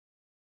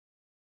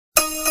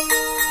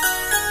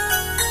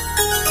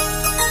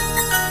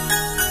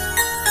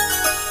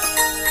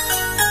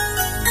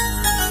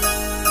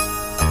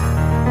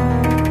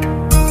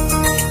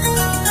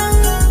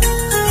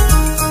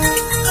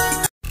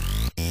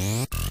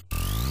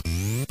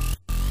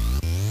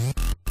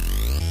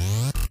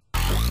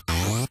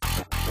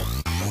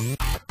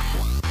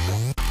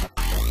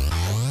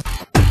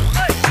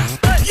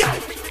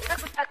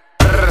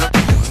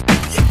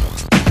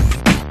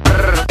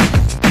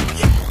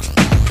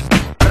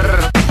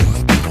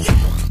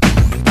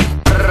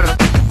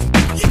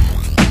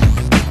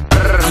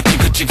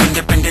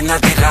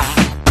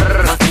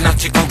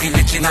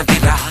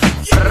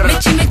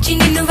మెచ్చి మెచ్చి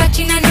నిన్ను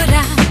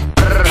వచ్చినానురా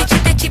తెచ్చి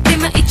తెచ్చి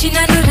ప్రేమ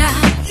ఇచ్చినానురా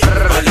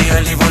అలి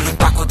అలి వాళ్ళు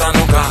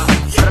తాకుతానుగా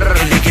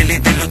గిలి గిలి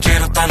దిల్లు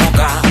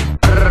చేరుతానుగా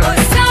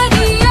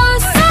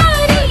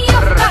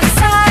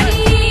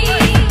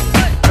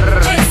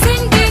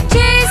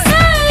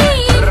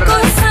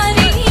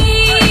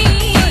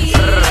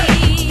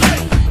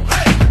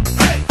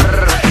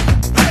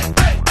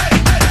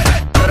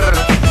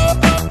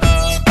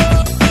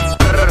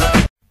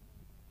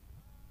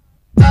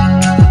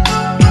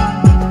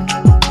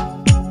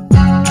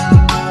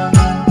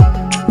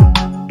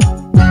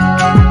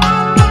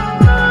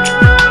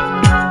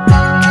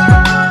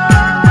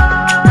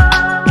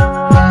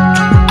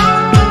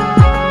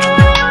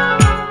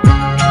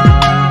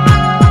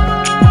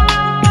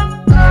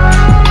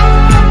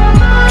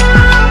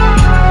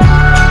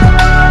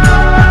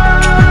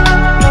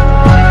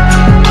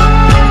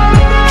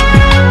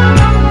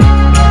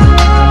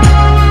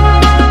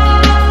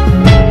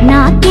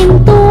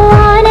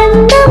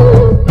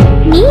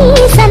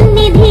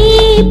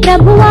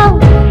ప్రభువా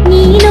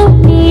నీలో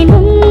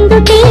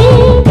నేనుందుకే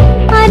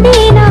అదే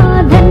నా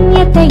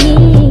ధన్యతయే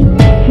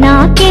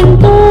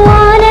నాకెంతో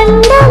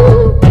ఆనందం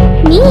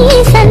నీ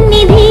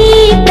సన్నిధి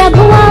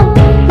ప్రభువా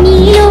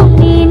నీలో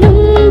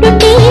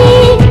నేనుందుకే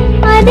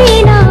అదే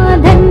నా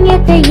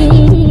ధన్యతయే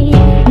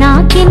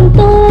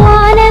నాకెంతో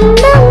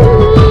ఆనందం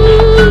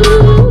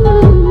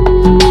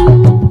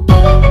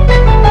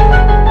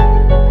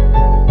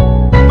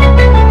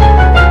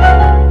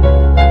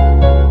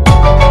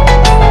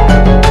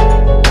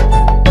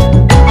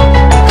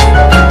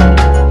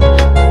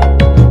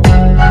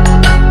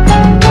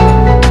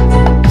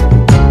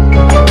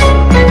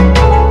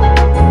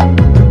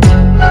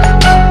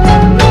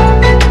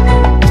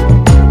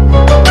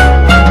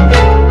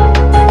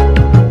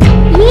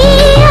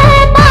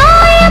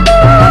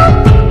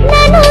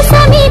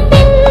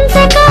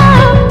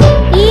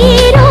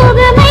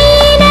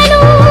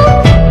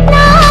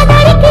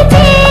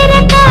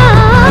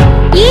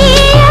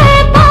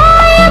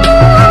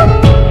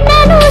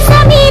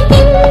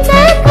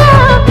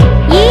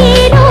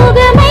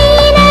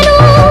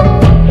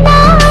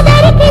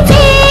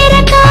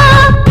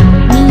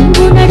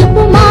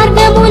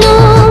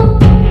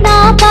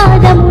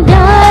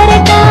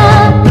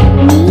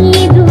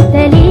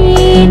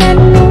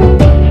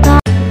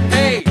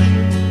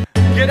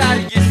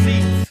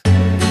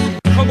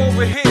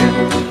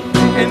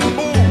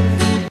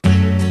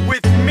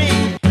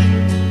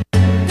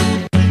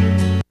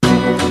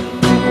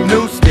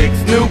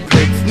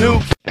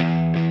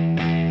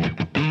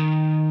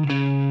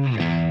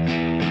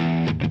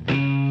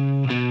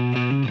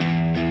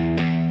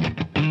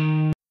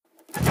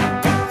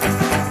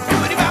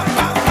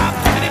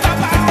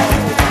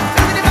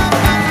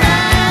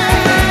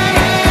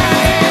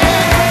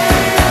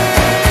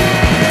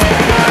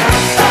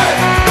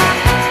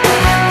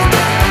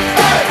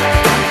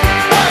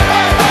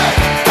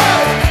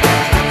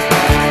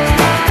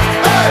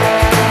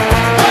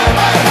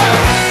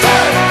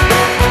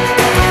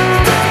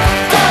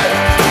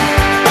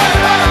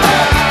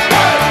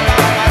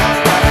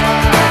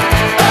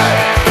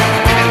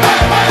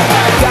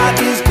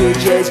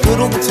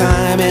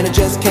And it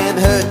just can't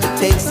hurt to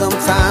take some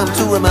time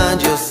to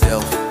remind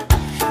yourself,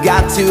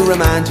 got to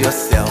remind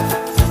yourself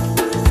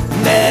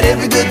that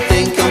every good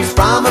thing comes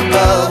from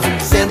above,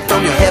 sent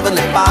from your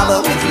heavenly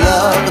Father with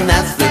love, and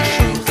that's the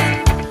truth.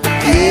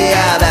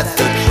 Yeah, that's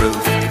the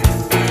truth.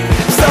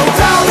 So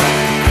don't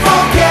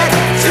forget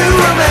to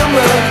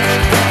remember,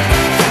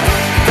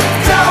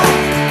 don't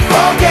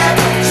forget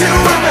to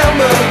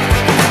remember,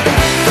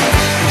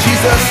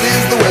 Jesus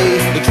is the way,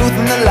 the truth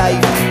and the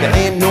life. There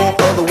ain't no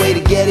other way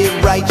to get it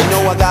right. You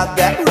know I got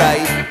that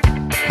right.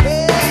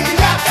 Yeah, you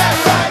got that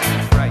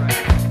right.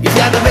 You've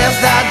got the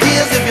best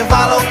ideas if you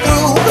follow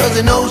through, cause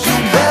he knows you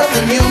better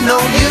than you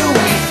know you.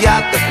 He's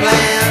got the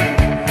plan.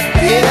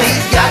 Yeah,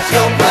 he's got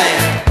your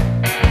plan.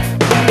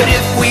 But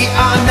if we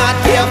are not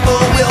careful,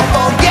 we'll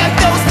forget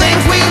those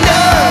things we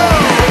know.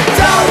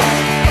 Don't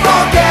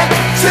forget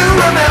to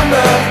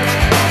remember.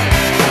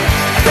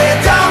 I said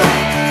don't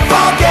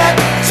forget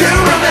to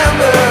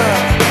remember.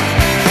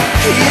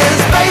 He is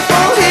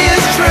faithful, he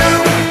is true,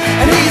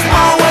 and he's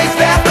always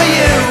there for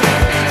you.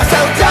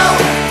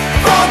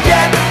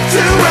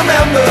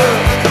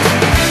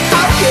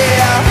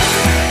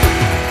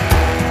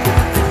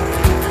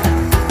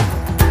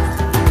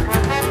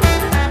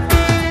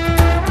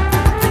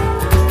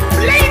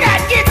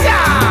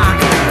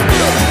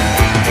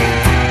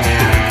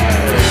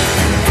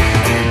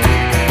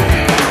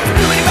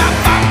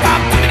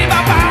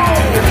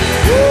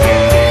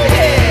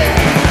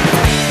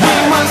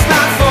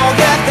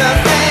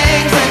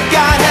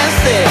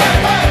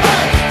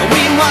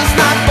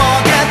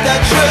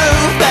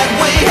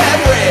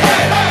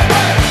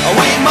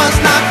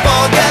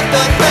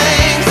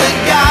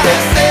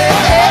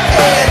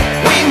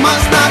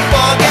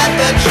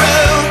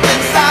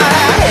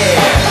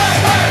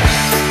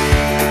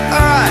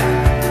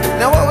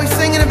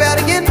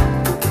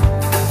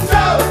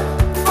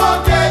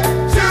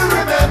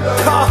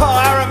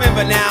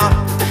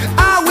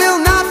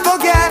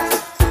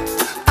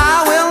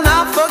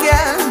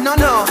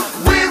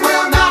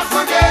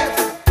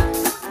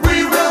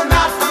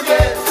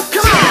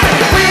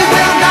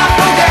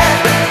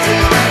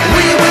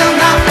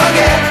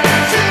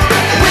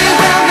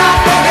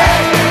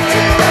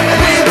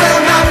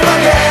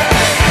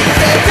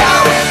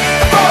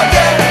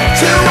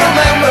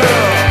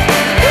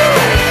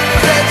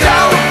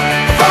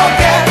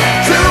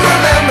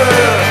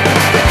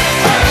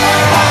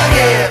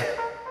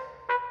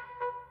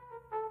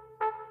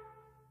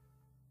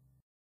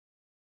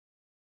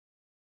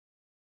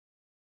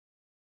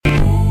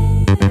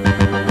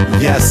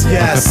 Yes,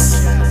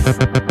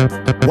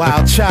 yes.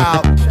 Wild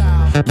Child.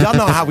 Y'all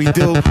know how we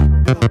do.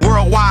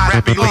 Worldwide,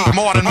 rap elite,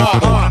 more than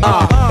Marvel.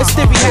 It's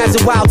theory has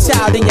a wild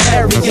child in your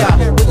area.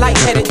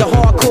 Lightheaded, the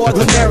hardcore,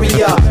 the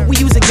merrier. We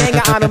use a gang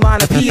of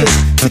onomatopoeias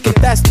to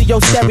confess to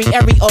your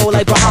stereo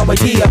like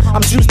Bahamadia.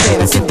 I'm juice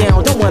man, I sit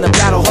down, don't wanna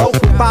battle hope.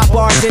 5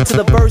 bars into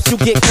the verse, you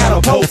get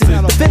catapulted.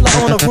 The fiddler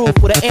on the roof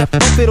with an amp,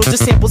 no fiddle,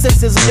 just samples and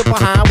scissors. You're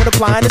behind when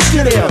applying the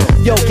stereo.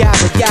 Yo,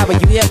 Gabba,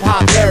 you hip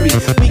hop berry.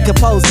 We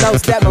compose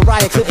notes that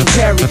Mariah couldn't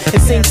carry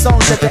and sing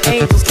songs that the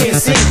angels can't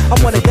sing. I'm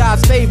one of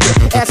God's favorite.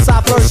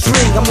 S.I. first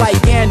string. I'm like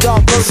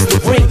Gandalf versus the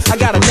ring. I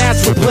got a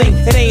natural bling.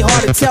 It ain't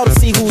hard to tell to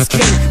see who's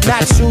king.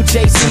 Not you,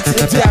 JC to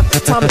the death.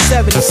 Time is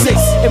 76.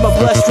 In my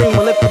bloodstream,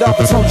 I lift it up,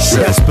 it's on the shit.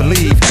 Best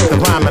believe the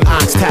rhyming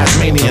ox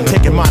Tasmanian,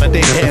 taking modern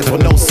day heads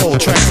with no soul,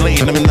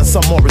 translating them into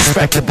some more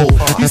respectable.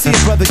 You see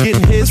a brother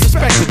getting his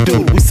respected,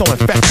 dude. We so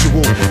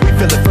infectual. We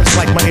feel it first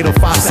like my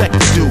 805 sector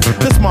do.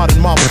 This modern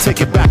marvel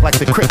take it back like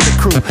the cryptic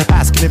crew,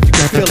 asking if you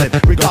can feel it,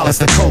 regardless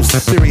the coast.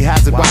 Theory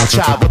has a wild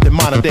child with the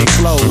modern day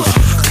flows.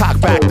 Cock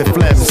back the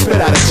phlegm, spit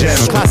out a gem.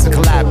 Classic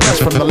collab, fresh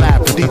from the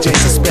lab for DJs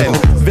to spin.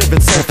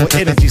 Vivid soulful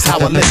energy's how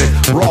I live it.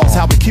 Raw's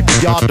how we keep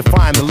it, y'all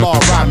define the law,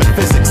 rhyme and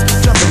physics.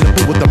 Jump in the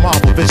booth with the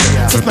marvel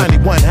vision. Since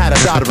 91 had a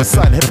daughter and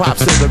son, hip hop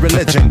still the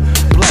religion.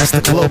 Blessed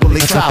to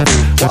globally travel,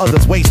 while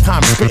others waste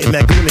time spitting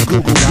that green and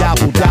Google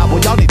yabble dabble.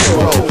 Y'all need to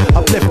grow,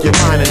 uplift your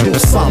mind and do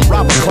some.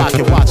 Rob the clock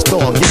and watch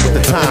Thor, get with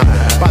the time.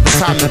 By the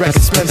time the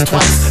record spins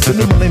twice, the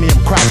new millennium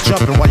crowd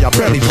jumping while y'all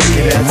barely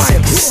breathing in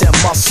mic. 10%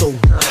 muscle,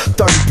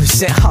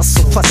 30%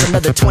 hustle, plus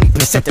another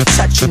 20% to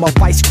touch you. My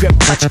vice grip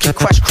clutch can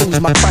crush crews.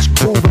 My crush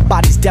crew with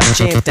bodies death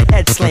jams to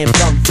head slam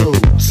dumb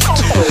dudes.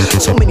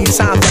 So many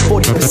times that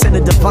 40%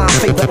 of divine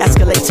favor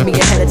escalates me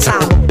ahead of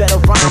time. With better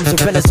rhymes,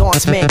 a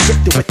renaissance man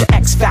gifted with the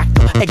X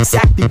factor.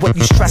 Exactly what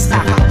you stressed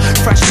out.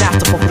 Fresh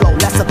masterful flow,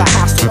 less of a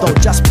hassle though.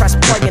 Just press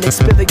play and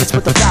experience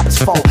with the rabbit's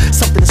foe.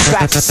 Something to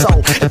scratch your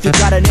soul. If you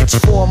got an itch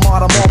for a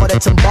modern moment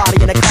that's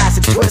embodying a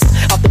classic twist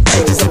of the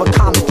pages of a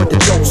comic with the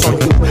jokes on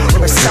you.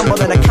 We're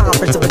assembling a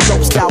conference of a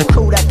dope style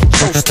crew that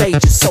controls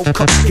stages. So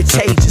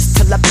contagious.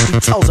 Telepathy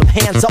tells them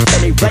hands up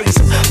and they raise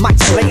them.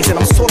 Mike's blazing,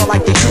 I'm sorta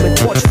like the human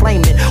torch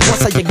flaming.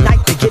 Once I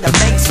ignite, they get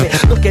amazement.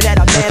 Looking at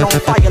a man on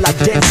fire like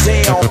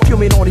Denzel.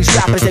 Fuming on these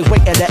rappers, they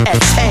waiting to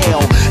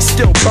exhale.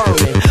 Still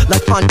burning,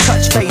 like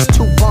untouched phase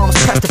 2 bombs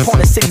pressed upon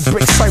the city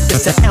brick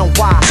surface at NY.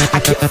 I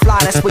get fly,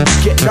 that's when you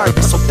get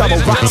nervous. So double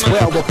rocks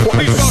well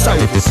reporting for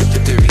service.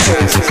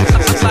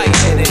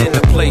 Lightheaded in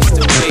the place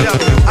to be.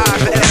 W-I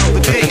to L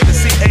to D, the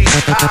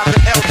C-H-I to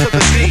L to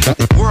the D.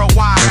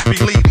 Worldwide, rap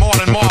elite, more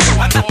than Marvel.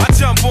 I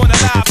jump on the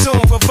live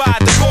tune,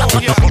 provide the goal.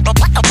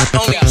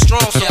 Only the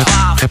strong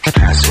survive.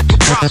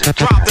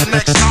 Drop the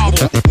next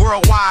novel.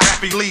 Worldwide,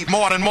 rap elite,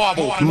 more than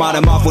Marvel.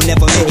 Modern Marvel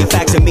never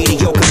manufacture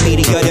mediocre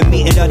media. The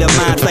meeting of the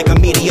minds like a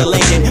meteor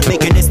landing,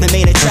 making this the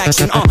main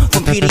attraction.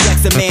 From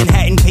PDX to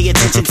Manhattan, pay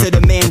attention to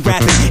the man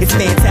rapping. It's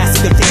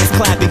fantastic, the dance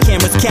clapping,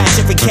 cameras catch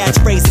every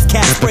catchphrase is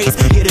catchphrase.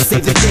 Here to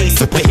save the day,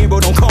 superhero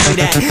don't call me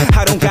that.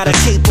 I don't got a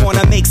cape on,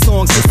 I make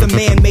songs. Just a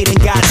man made in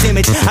God's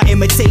image. I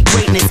imitate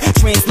greatness,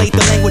 translate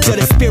the language of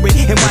the spirit,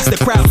 and watch the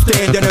crowd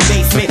stand in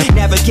amazement.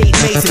 Navigate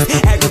mazes,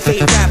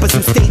 aggravate rappers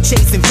who stay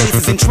chasing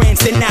faces and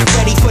trance. They're not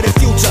ready for the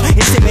future,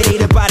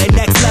 intimidated by the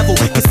next level.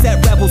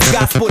 Cassette rebels,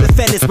 gospel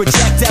defenders,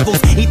 reject devils.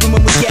 Even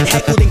when we get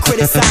heckled and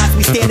criticized,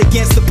 we stand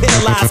against the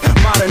penalized.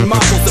 Modern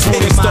marvels, the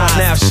Tony Stark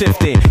now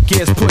shifting,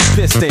 gears push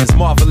pistons,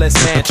 marvelous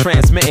man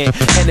transmitting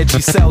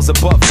energy cells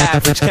above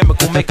average,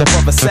 chemical makeup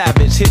of a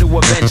savage, here to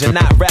avenge and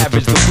not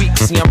ravage the weak.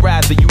 See, I'm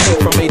rather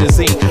unique from A to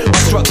Z. My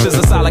structure's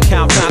a solid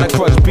compound, I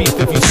crush beef.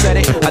 If you said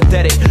it, I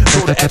did it.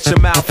 Go the extra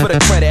mile for the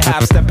credit.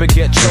 Half step and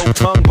get choked,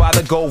 tongue by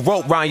the gold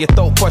rope round your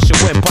throat, crush your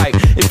windpipe.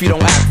 If you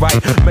don't act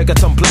right,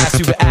 megaton blast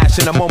you to ash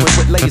in a moment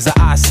with laser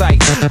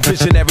eyesight.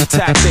 Visionary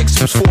tactics,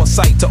 use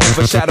foresight to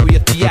overshadow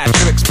your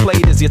theatrics.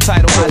 Played as your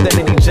title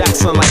identity,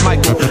 Jackson like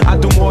Michael. I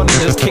do more than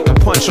just kick a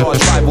punch or a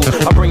tribal.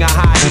 I bring a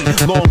high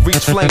heat, long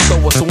reach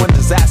flamethrower, so when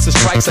disaster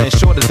strikes, I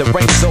ensure that the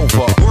rain's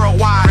over.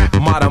 Worldwide,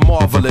 Modern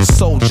marvelous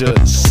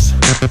soldiers,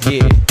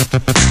 yeah.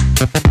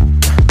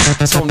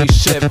 Tony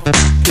Ship,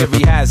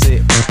 theory has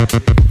it.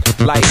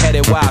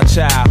 Lightheaded wild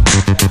child.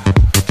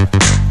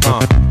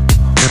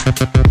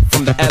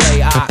 From the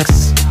LA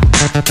Ox,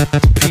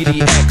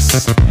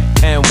 PDX,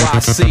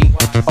 NYC,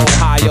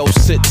 Ohio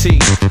City.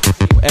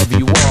 Wherever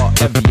you are,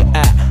 wherever you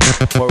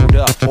at, word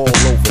up all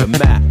over the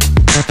map.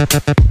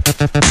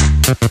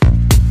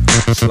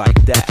 Just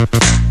like that.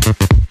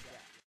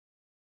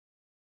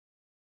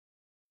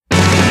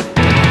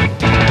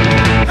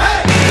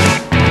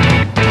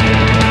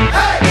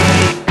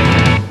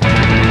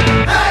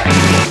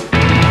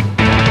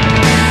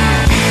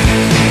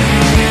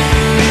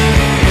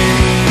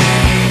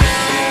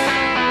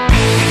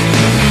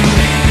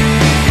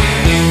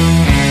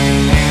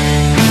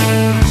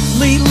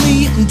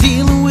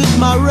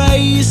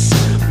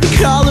 The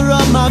color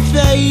of my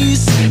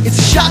face, it's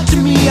a shock to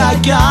me I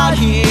got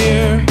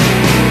here.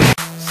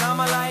 Shine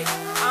my light,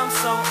 I'm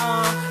so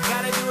on.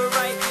 Gotta do it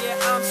right,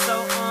 yeah, I'm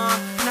so on.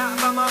 Not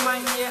by my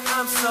mic, yeah,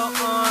 I'm so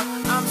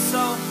on. I'm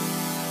so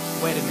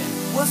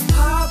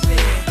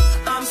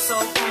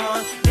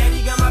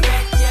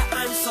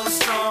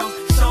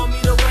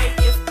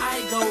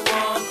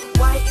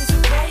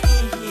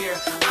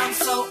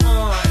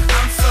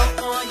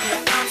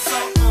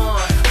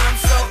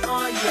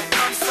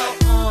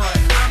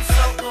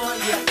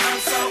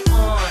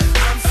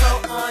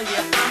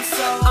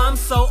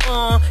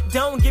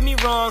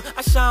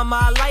shine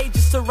my light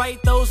just to right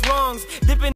those wrongs. Dipping